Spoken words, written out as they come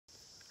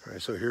All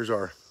right, so here's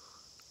our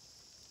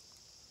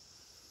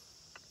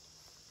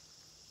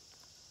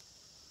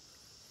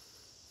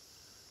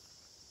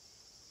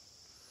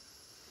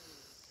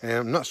and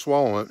I'm not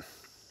swallowing it.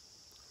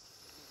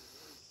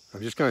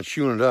 I'm just kind of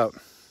chewing it up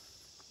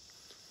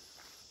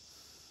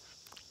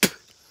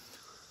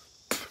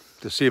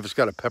to see if it's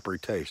got a peppery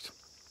taste.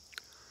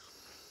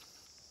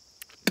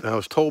 And I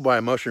was told by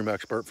a mushroom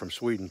expert from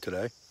Sweden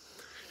today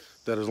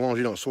that as long as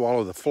you don't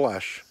swallow the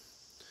flesh,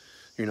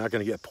 you're not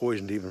going to get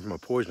poisoned even from a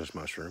poisonous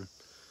mushroom.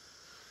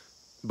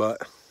 But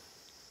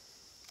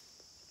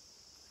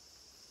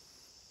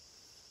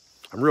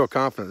I'm real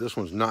confident this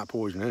one's not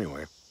poison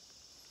anyway.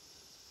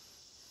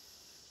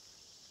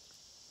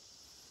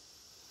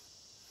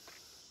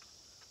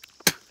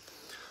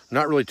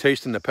 Not really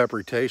tasting the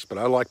peppery taste, but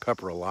I like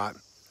pepper a lot.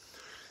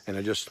 And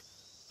I just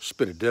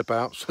spit a dip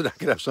out so that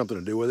could have something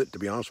to do with it, to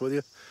be honest with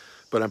you.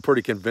 But I'm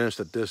pretty convinced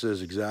that this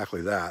is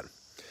exactly that.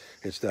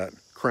 It's that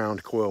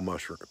crowned coral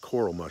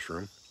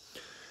mushroom.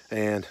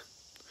 And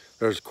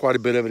there's quite a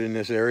bit of it in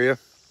this area.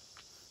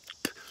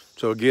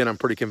 So again, I'm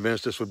pretty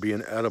convinced this would be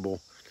an edible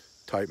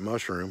type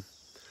mushroom.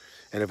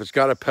 And if it's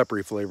got a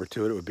peppery flavor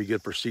to it, it would be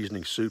good for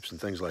seasoning soups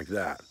and things like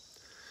that.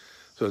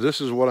 So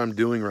this is what I'm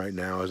doing right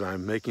now, is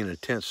I'm making an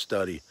intense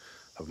study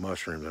of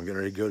mushrooms. I'm getting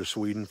ready to go to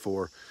Sweden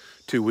for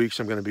 2 weeks.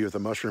 I'm going to be with a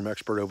mushroom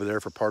expert over there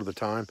for part of the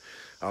time.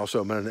 I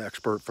also met an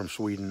expert from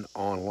Sweden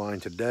online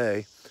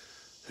today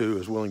who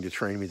is willing to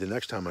train me the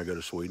next time I go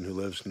to Sweden, who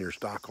lives near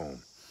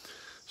Stockholm.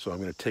 So I'm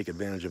going to take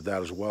advantage of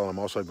that as well. I'm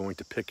also going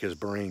to pick his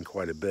brain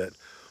quite a bit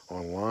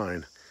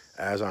online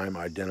as I'm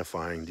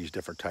identifying these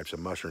different types of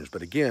mushrooms.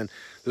 But again,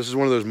 this is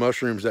one of those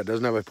mushrooms that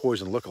doesn't have a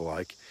poison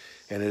look-alike,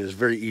 and it is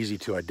very easy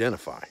to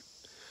identify.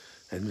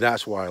 And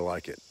that's why I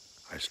like it.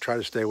 I try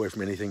to stay away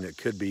from anything that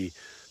could be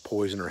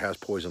poison or has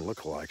poison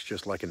lookalikes,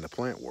 just like in the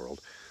plant world.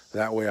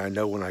 That way I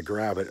know when I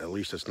grab it, at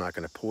least it's not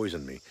going to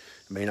poison me.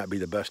 It may not be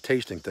the best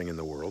tasting thing in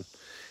the world,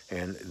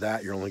 and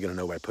that you're only going to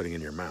know by putting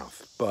in your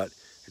mouth, but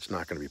it's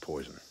not going to be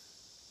poison.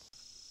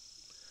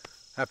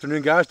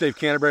 Afternoon guys, Dave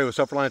Canterbury with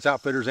Self-Reliance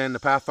Outfitters and the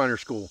Pathfinder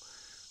School.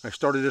 I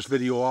started this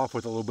video off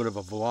with a little bit of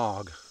a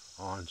vlog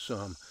on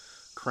some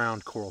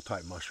crowned coral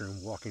type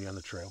mushroom walking down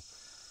the trail.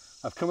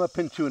 I've come up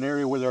into an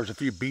area where there's a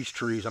few beech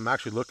trees. I'm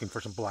actually looking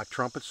for some black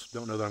trumpets.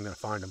 Don't know that I'm going to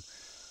find them.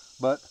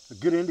 But a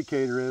good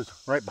indicator is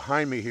right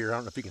behind me here. I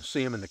don't know if you can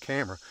see them in the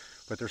camera,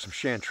 but there's some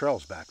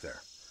chanterelles back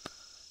there.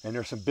 And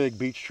there's some big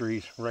beech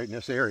trees right in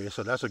this area.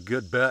 So that's a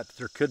good bet that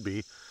there could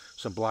be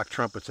some black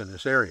trumpets in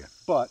this area.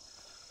 But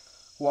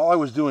while I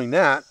was doing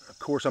that, of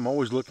course, I'm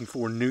always looking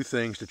for new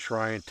things to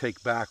try and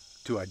take back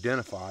to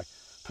identify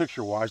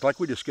picture-wise, like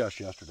we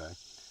discussed yesterday.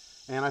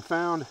 And I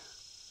found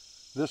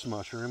this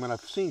mushroom, and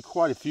I've seen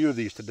quite a few of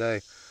these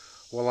today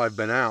while I've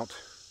been out,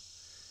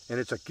 and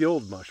it's a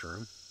gilled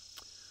mushroom.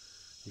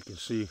 You can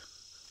see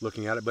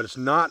looking at it, but it's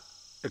not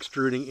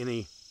extruding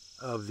any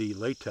of the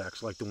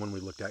latex like the one we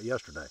looked at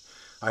yesterday.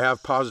 I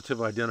have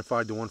positively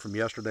identified the one from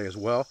yesterday as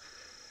well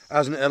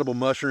as an edible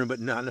mushroom,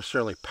 but not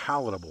necessarily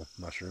palatable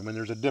mushroom, and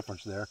there's a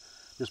difference there.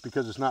 Just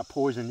because it's not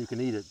poison, you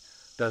can eat it,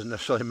 doesn't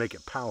necessarily make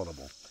it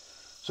palatable.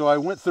 So I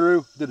went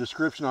through the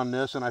description on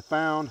this, and I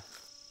found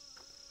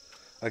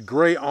a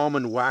gray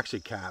almond waxy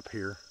cap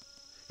here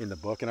in the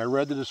book, and I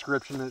read the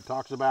description, and it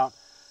talks about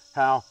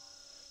how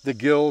the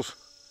gills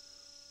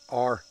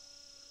are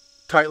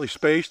tightly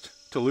spaced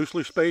to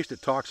loosely spaced.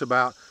 It talks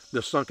about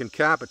the sunken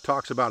cap. It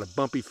talks about a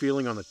bumpy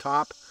feeling on the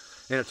top,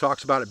 and it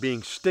talks about it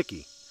being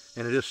sticky,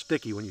 and it is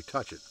sticky when you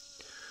touch it.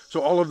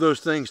 So all of those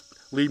things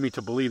lead me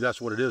to believe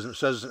that's what it is, and it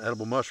says it's an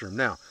edible mushroom.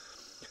 Now,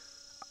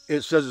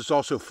 it says it's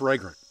also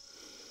fragrant,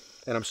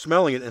 and I'm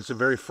smelling it, and it's a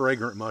very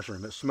fragrant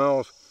mushroom. It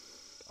smells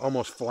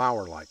almost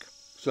flower-like.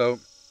 So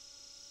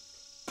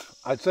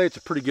I'd say it's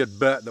a pretty good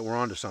bet that we're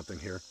onto something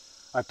here.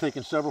 I've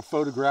taken several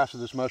photographs of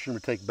this mushroom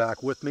to take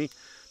back with me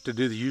to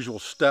do the usual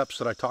steps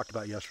that I talked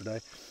about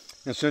yesterday.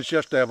 And since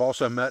yesterday, I've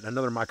also met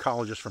another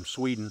mycologist from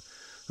Sweden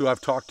who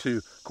I've talked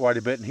to quite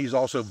a bit, and he's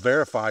also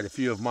verified a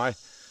few of my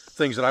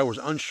things that I was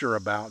unsure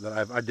about, that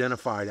I've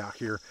identified out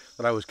here,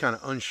 that I was kind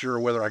of unsure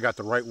whether I got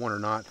the right one or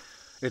not.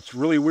 It's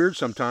really weird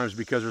sometimes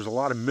because there's a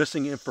lot of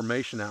missing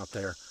information out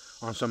there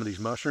on some of these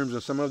mushrooms,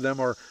 and some of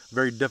them are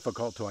very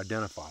difficult to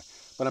identify.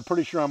 But I'm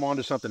pretty sure I'm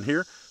onto something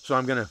here, so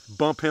I'm going to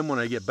bump him when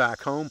I get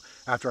back home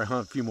after I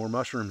hunt a few more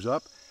mushrooms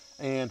up,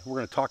 and we're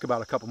going to talk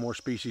about a couple more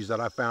species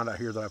that I found out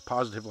here that I've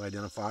positively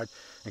identified,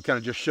 and kind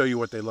of just show you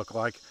what they look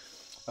like,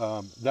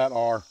 that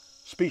are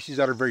species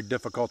that are very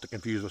difficult to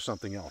confuse with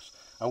something else.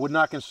 I would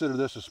not consider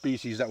this a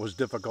species that was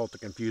difficult to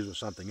confuse with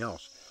something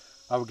else.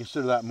 I would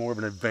consider that more of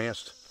an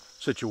advanced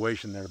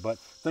situation there, but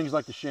things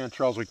like the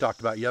chanterelles we talked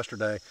about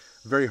yesterday,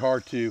 very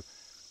hard to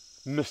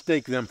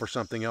mistake them for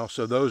something else.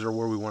 So those are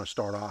where we want to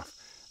start off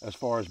as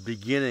far as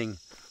beginning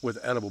with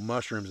edible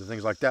mushrooms and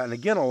things like that. And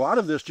again, a lot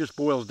of this just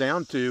boils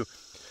down to,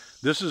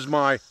 this is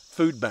my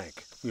food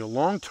bank,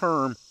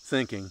 long-term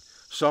thinking,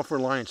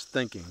 self-reliance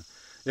thinking.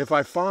 If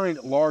I find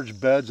large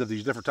beds of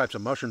these different types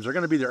of mushrooms, they're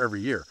going to be there every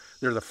year.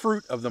 They're the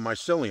fruit of the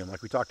mycelium,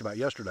 like we talked about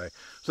yesterday.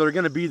 So they're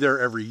going to be there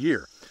every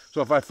year.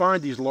 So if I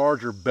find these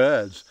larger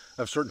beds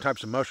of certain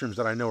types of mushrooms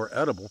that I know are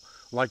edible,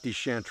 like these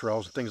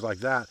chanterelles and things like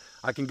that,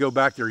 I can go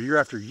back there year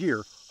after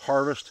year,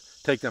 harvest,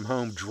 take them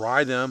home,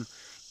 dry them,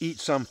 eat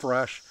some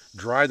fresh,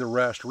 dry the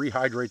rest,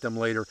 rehydrate them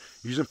later,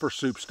 use them for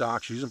soup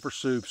stocks, use them for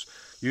soups,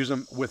 use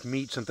them with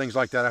meats and things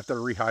like that after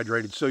they're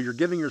rehydrated. So you're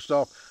giving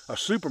yourself a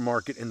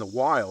supermarket in the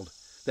wild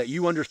that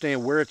you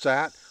understand where it's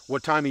at,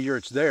 what time of year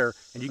it's there,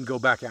 and you can go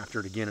back after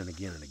it again and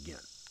again and again.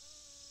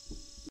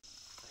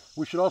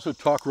 We should also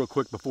talk real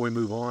quick before we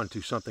move on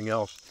to something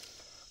else.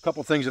 A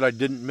couple things that I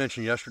didn't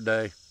mention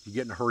yesterday. You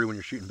get in a hurry when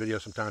you're shooting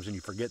videos sometimes and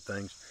you forget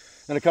things.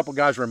 And a couple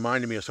guys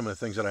reminded me of some of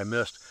the things that I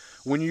missed.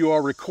 When you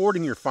are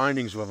recording your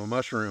findings of a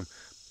mushroom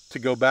to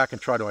go back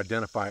and try to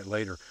identify it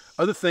later,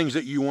 other things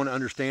that you want to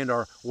understand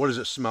are, what does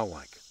it smell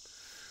like?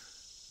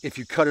 If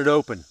you cut it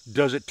open,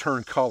 does it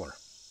turn color?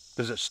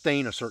 Does it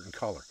stain a certain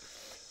color?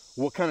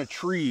 What kind of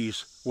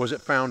trees was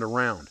it found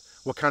around?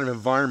 What kind of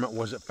environment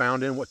was it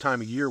found in? What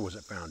time of year was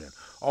it found in?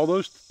 All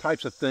those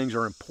types of things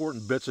are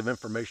important bits of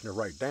information to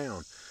write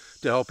down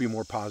to help you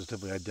more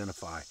positively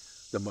identify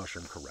the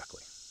mushroom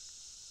correctly.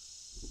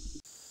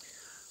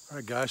 All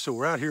right, guys, so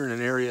we're out here in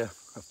an area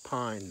of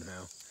pine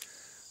now,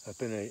 up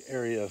in an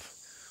area of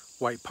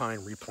white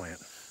pine replant.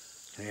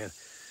 And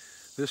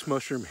this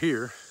mushroom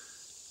here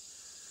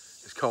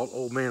is called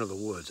Old Man of the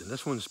Woods, and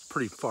this one's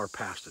pretty far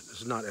past it.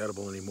 This is not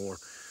edible anymore.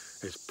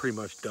 It's pretty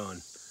much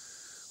done.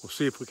 We'll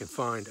see if we can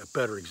find a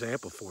better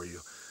example for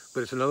you.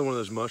 But it's another one of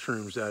those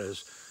mushrooms that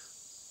is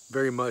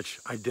very much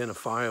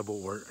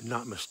identifiable or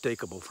not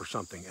mistakable for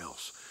something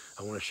else.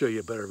 I want to show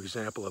you a better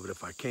example of it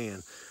if I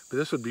can. But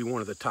this would be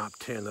one of the top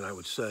 10 that I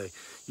would say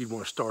you'd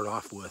want to start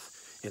off with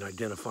in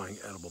identifying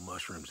edible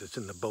mushrooms. It's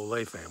in the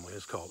bolete family.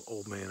 It's called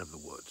Old Man of the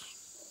Woods.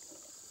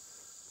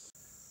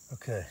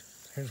 Okay,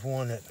 here's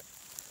one that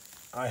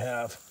I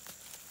have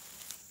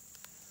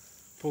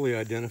fully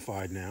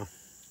identified now.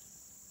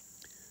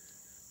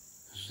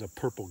 This is a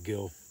purple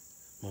gill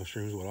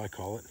mushroom is what I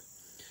call it.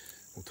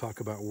 We'll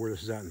talk about where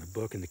this is at in the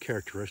book and the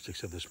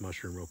characteristics of this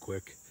mushroom real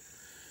quick.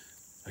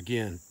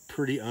 Again,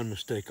 pretty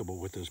unmistakable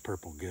with those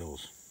purple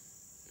gills.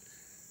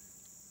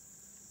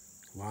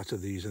 Lots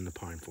of these in the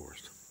pine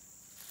forest.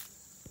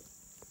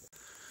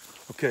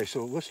 Okay,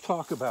 so let's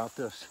talk about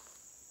this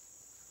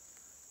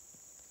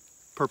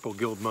purple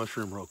gilled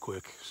mushroom real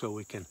quick so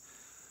we can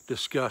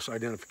discuss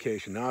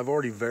identification. Now, I've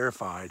already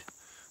verified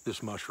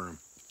this mushroom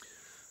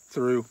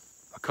through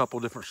a couple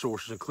different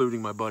sources,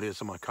 including my buddy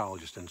that's a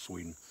mycologist in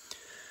Sweden.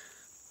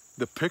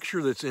 The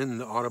picture that's in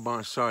the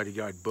Audubon Society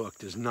Guide book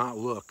does not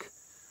look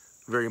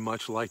very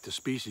much like the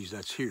species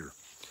that's here.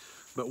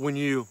 But when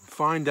you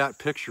find that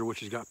picture, which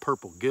has got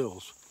purple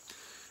gills,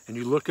 and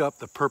you look up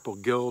the purple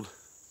gilled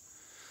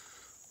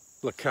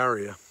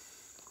Lacaria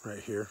right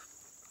here,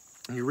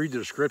 and you read the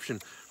description,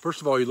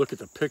 first of all, you look at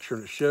the picture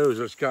and it shows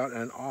it's got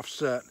an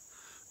offset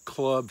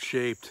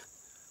club-shaped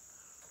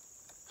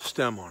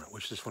stem on it,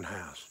 which this one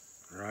has,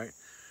 right?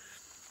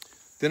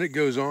 Then it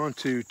goes on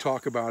to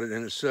talk about it,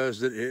 and it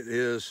says that it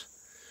is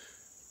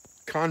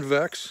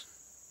convex,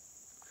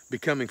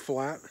 becoming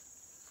flat,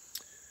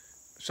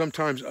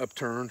 sometimes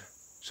upturned,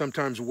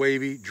 sometimes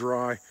wavy,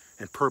 dry,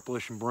 and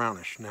purplish and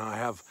brownish. Now I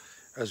have,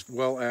 as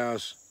well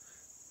as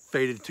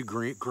faded to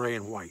gray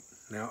and white.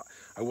 Now,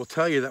 I will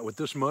tell you that with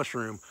this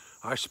mushroom,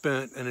 I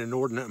spent an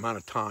inordinate amount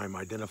of time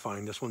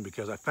identifying this one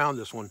because I found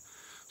this one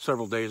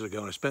several days ago,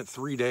 and I spent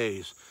 3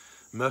 days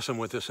messing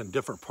with this in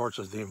different parts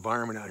of the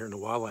environment out here in the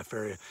wildlife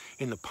area.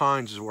 In the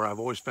pines is where I've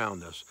always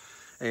found this.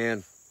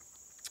 And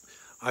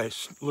I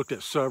looked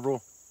at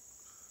several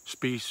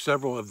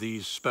of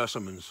these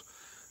specimens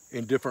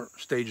in different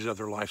stages of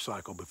their life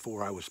cycle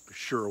before I was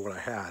sure what I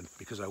had,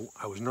 because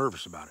I was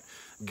nervous about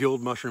it.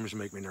 Gilled mushrooms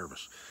make me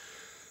nervous.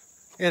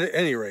 And at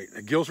any rate,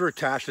 the gills are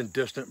attached and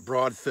distant,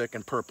 broad, thick,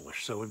 and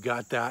purplish. So we've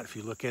got that. If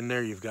you look in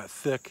there, you've got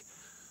thick,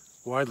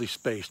 widely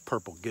spaced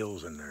purple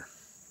gills in there.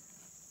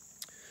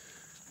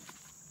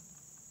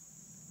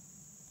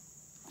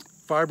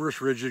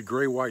 Fibrous, rigid,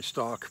 gray-white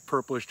stalk,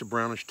 purplish to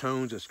brownish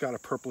tones. It's got a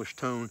purplish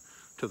tone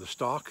to the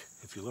stalk.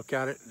 If you look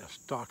at it, the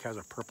stalk has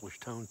a purplish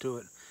tone to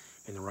it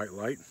in the right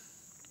light.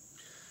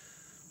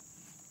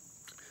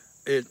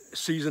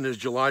 Season is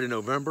July to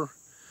November.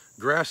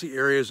 Grassy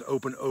areas,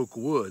 open oak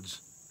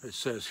woods, it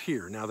says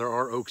here. Now, there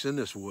are oaks in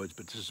this woods,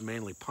 but this is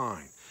mainly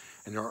pine.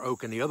 And there are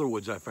oak in the other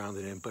woods I found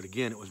it in, but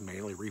again, it was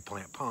mainly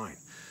replant pine.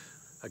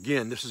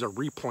 Again, this is a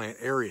replant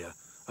area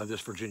of this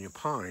Virginia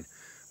pine,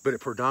 but it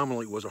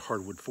predominantly was a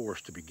hardwood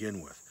forest to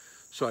begin with.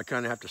 So I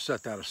kind of have to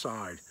set that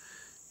aside.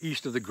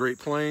 East of the Great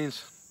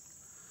Plains,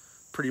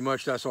 pretty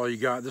much that's all you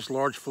got. This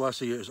large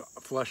fleshy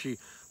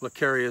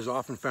Lacaria is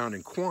often found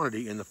in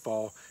quantity in the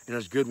fall and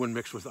is good when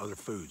mixed with other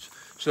foods.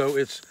 So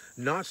it's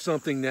not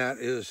something that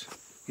is,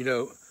 you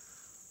know,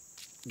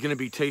 going to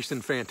be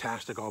tasting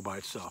fantastic all by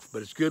itself,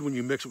 but it's good when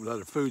you mix it with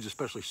other foods,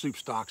 especially soup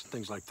stocks and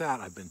things like that,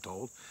 I've been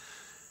told.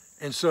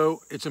 And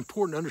so it's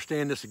important to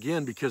understand this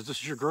again, because this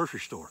is your grocery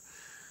store.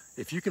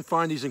 If you can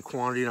find these in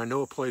quantity, and I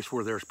know a place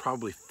where there's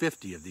probably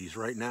 50 of these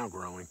right now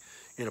growing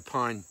in a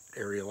pine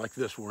area like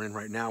this we're in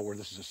right now, where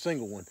this is a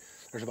single one,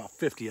 There's about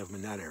 50 of them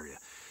in that area.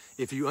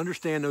 If you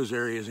understand those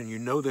areas and you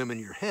know them in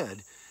your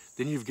head,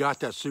 then you've got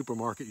that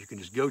supermarket you can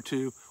just go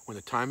to when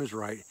the time is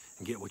right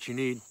and get what you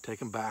need, take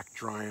them back,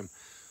 dry them,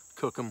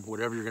 cook them,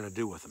 whatever you're gonna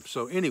do with them.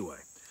 So anyway,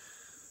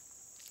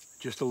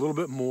 just a little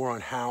bit more on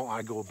how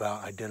I go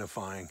about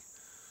identifying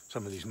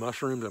some of these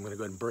mushrooms. I'm gonna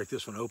go ahead and break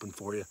this one open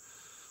for you.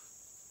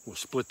 We'll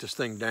split this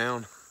thing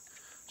down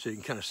so you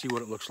can kind of see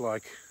what it looks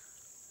like.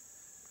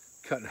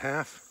 Cut in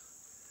half.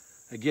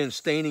 Again,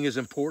 staining is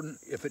important.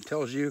 If it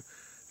tells you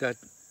that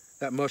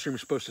that mushroom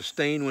is supposed to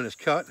stain when it's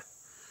cut,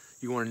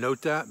 you want to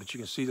note that, but you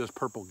can see those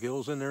purple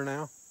gills in there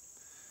now,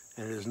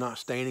 and it is not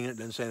staining. It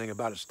doesn't say anything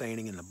about it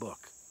staining in the book.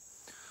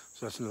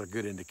 So that's another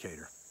good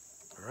indicator.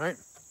 All right,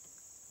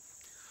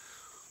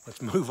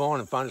 let's move on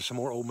and find us some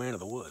more Old Man of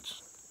the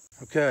Woods.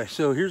 Okay,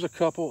 so here's a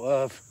couple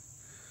of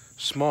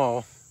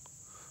small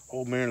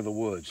Old Man of the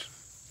Woods.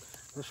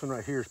 This one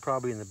right here is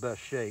probably in the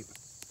best shape.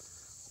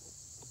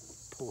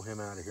 Pull him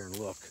out of here and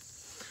look.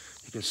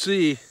 You can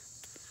see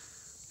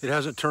it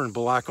hasn't turned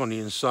black on the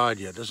inside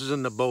yet. This is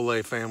in the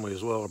Bolete family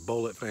as well, or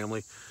Bolete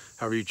family,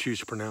 however you choose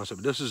to pronounce it.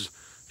 But this is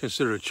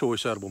considered a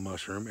choice edible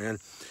mushroom. And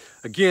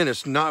again,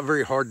 it's not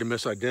very hard to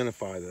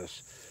misidentify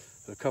this.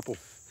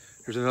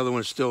 Here's another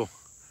one still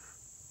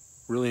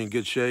really in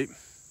good shape.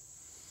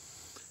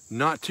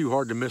 Not too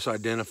hard to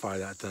misidentify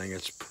that thing.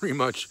 It's pretty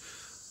much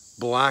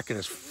black and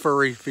it's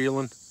furry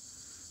feeling.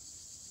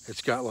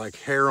 It's got like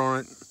hair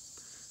on it.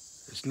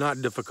 It's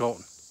not difficult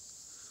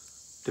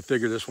to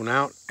figure this one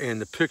out. And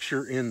the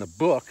picture in the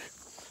book,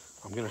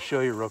 I'm gonna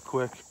show you real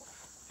quick,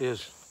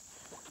 is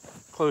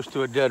close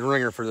to a dead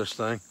ringer for this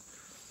thing.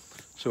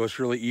 So it's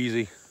really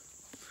easy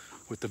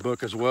with the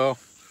book as well.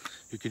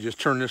 You could just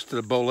turn this to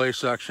the Bolete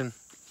section.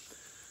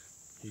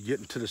 You get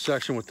into the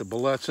section with the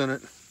boletes in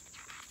it.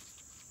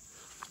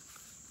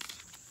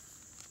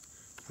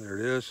 There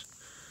it is.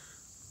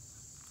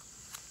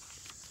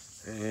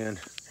 And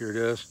here it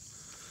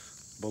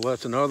is.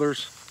 Boletes and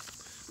others.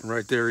 And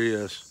right there he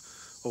is.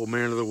 Old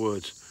Man of the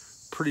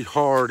Woods. Pretty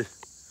hard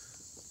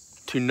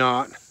to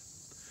not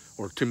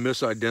or to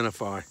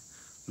misidentify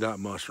that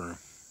mushroom.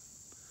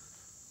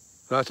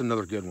 That's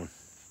another good one.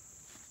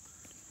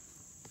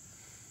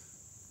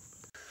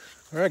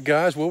 All right,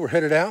 guys, well, we're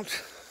headed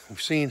out.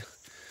 We've seen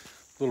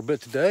a little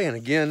bit today, and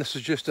again, this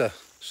is just a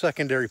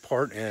secondary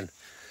part, and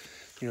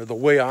you know, the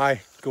way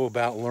I go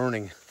about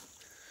learning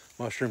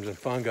mushrooms and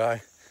fungi,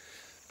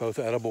 both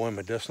edible and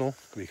medicinal,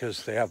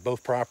 because they have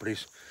both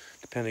properties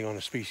depending on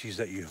the species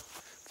that you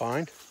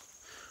find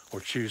or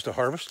choose to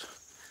harvest.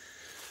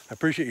 I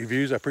appreciate your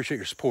views. I appreciate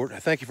your support. I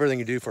thank you for everything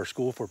you do for our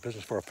school, for our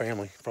business, for our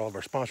family, for all of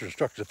our sponsors,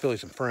 instructors,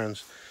 affiliates, and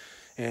friends.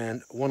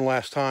 And one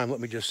last time, let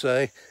me just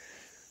say,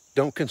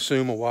 don't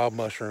consume a wild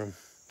mushroom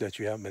that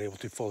you haven't been able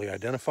to fully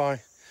identify.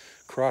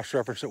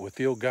 Cross-reference it with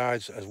field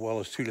guides as well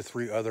as 2 to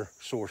 3 other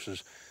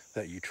sources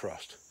that you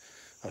trust.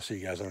 I'll see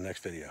you guys on the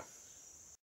next video.